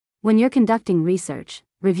When you're conducting research,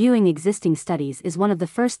 reviewing existing studies is one of the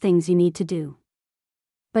first things you need to do.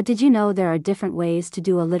 But did you know there are different ways to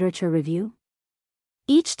do a literature review?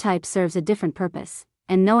 Each type serves a different purpose,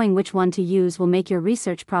 and knowing which one to use will make your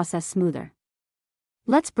research process smoother.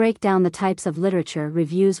 Let's break down the types of literature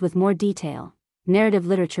reviews with more detail. Narrative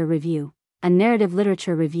literature review. A narrative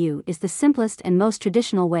literature review is the simplest and most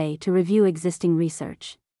traditional way to review existing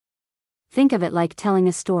research. Think of it like telling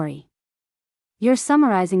a story. You're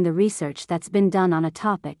summarizing the research that's been done on a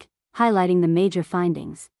topic, highlighting the major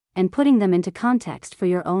findings, and putting them into context for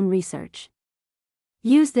your own research.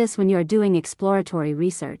 Use this when you are doing exploratory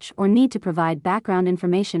research or need to provide background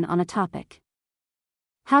information on a topic.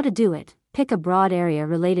 How to do it: pick a broad area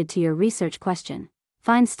related to your research question.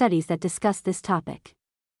 Find studies that discuss this topic.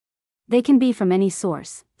 They can be from any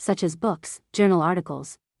source, such as books, journal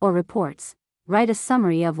articles, or reports. Write a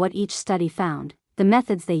summary of what each study found, the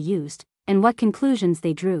methods they used, and what conclusions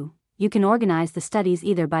they drew. You can organize the studies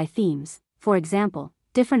either by themes, for example,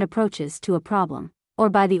 different approaches to a problem, or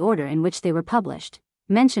by the order in which they were published.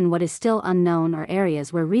 Mention what is still unknown or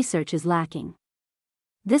areas where research is lacking.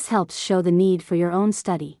 This helps show the need for your own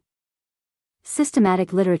study.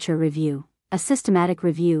 Systematic literature review. A systematic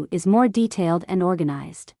review is more detailed and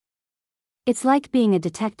organized. It's like being a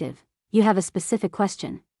detective. You have a specific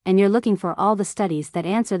question, and you're looking for all the studies that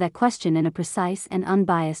answer that question in a precise and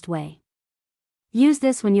unbiased way. Use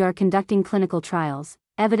this when you are conducting clinical trials,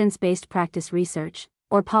 evidence-based practice research,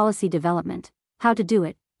 or policy development. How to do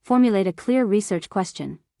it: formulate a clear research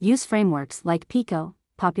question. Use frameworks like PICO,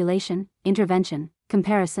 population, intervention,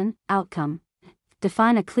 comparison, outcome.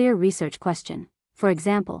 Define a clear research question. For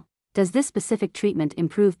example, does this specific treatment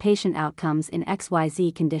improve patient outcomes in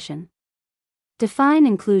XYZ condition? Define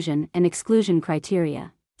inclusion and exclusion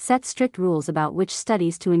criteria. Set strict rules about which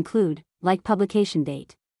studies to include, like publication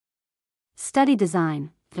date. Study design.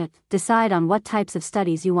 Decide on what types of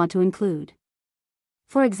studies you want to include.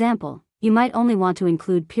 For example, you might only want to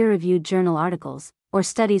include peer-reviewed journal articles, or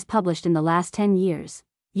studies published in the last 10 years.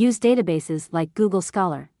 Use databases like Google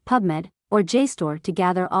Scholar, PubMed, or JSTOR to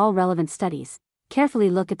gather all relevant studies. Carefully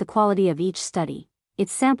look at the quality of each study,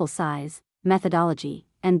 its sample size, methodology,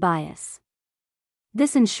 and bias.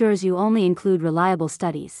 This ensures you only include reliable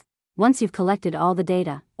studies. Once you've collected all the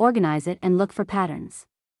data, organize it and look for patterns.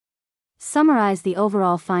 Summarize the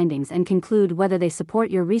overall findings and conclude whether they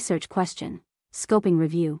support your research question. Scoping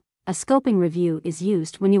review. A scoping review is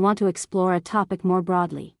used when you want to explore a topic more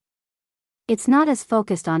broadly. It's not as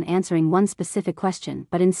focused on answering one specific question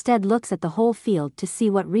but instead looks at the whole field to see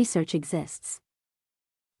what research exists,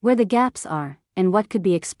 where the gaps are, and what could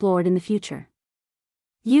be explored in the future.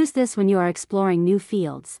 Use this when you are exploring new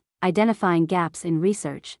fields, identifying gaps in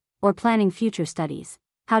research, or planning future studies.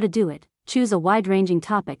 How to do it: choose a wide-ranging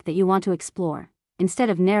topic that you want to explore.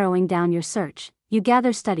 Instead of narrowing down your search, you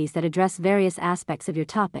gather studies that address various aspects of your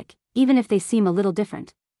topic, even if they seem a little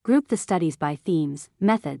different. Group the studies by themes,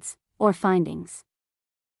 methods, or findings.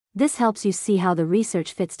 This helps you see how the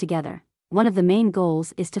research fits together. One of the main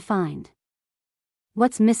goals is to find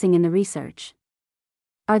what's missing in the research.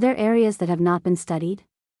 Are there areas that have not been studied?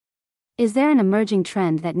 Is there an emerging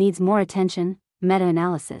trend that needs more attention?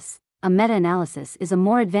 Meta-analysis. A meta-analysis is a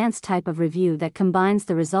more advanced type of review that combines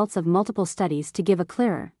the results of multiple studies to give a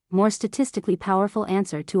clearer, more statistically powerful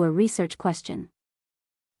answer to a research question.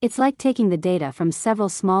 It's like taking the data from several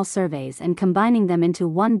small surveys and combining them into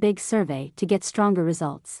one big survey to get stronger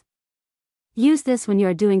results. Use this when you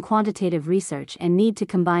are doing quantitative research and need to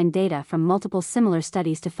combine data from multiple similar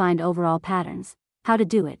studies to find overall patterns. How to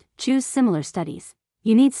do it: choose similar studies.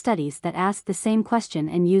 You need studies that ask the same question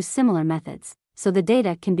and use similar methods, so the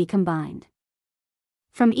data can be combined.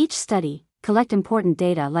 From each study, collect important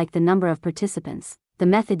data like the number of participants, the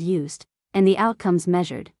method used, and the outcomes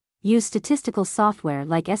measured. Use statistical software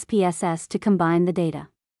like SPSS to combine the data.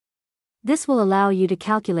 This will allow you to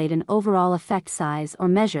calculate an overall effect size or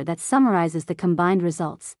measure that summarizes the combined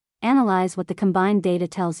results. Analyze what the combined data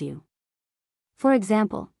tells you. For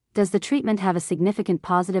example, does the treatment have a significant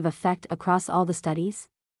positive effect across all the studies?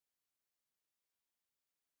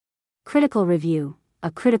 Critical review.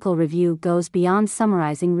 A critical review goes beyond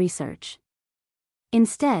summarizing research.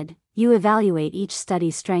 Instead, you evaluate each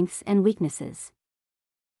study's strengths and weaknesses.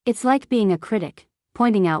 It's like being a critic,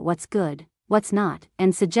 pointing out what's good, what's not,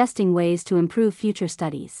 and suggesting ways to improve future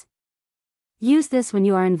studies. Use this when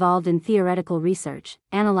you are involved in theoretical research,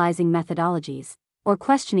 analyzing methodologies, or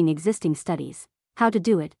questioning existing studies. How to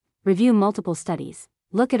do it: review multiple studies.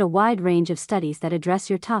 Look at a wide range of studies that address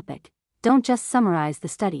your topic. Don't just summarize the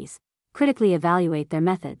studies. Critically evaluate their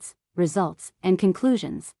methods, results, and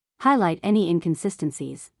conclusions. Highlight any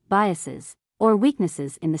inconsistencies, biases, or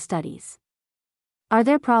weaknesses in the studies. Are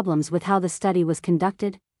there problems with how the study was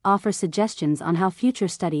conducted? Offer suggestions on how future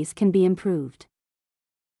studies can be improved.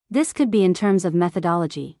 This could be in terms of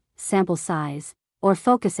methodology, sample size, or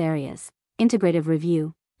focus areas. Integrative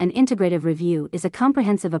review. An integrative review is a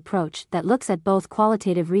comprehensive approach that looks at both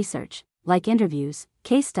qualitative research, like interviews,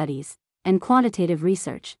 case studies, and quantitative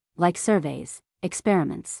research, like surveys,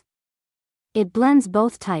 experiments. It blends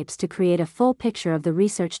both types to create a full picture of the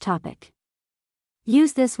research topic.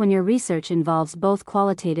 Use this when your research involves both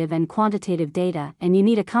qualitative and quantitative data and you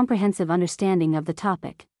need a comprehensive understanding of the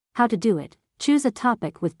topic. How to do it. Choose a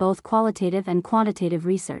topic with both qualitative and quantitative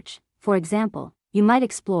research. For example, you might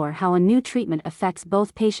explore how a new treatment affects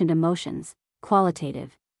both patient emotions,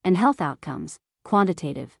 qualitative, and health outcomes,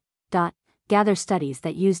 quantitative. Gather studies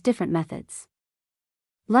that use different methods.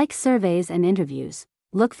 Like surveys and interviews,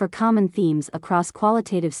 look for common themes across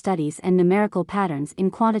qualitative studies and numerical patterns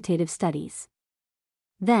in quantitative studies.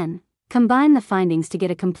 Then, combine the findings to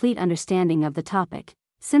get a complete understanding of the topic,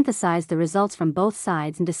 synthesize the results from both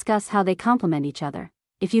sides and discuss how they complement each other.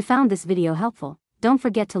 If you found this video helpful, don't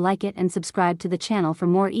forget to like it and subscribe to the channel for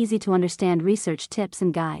more easy-to-understand research tips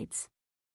and guides.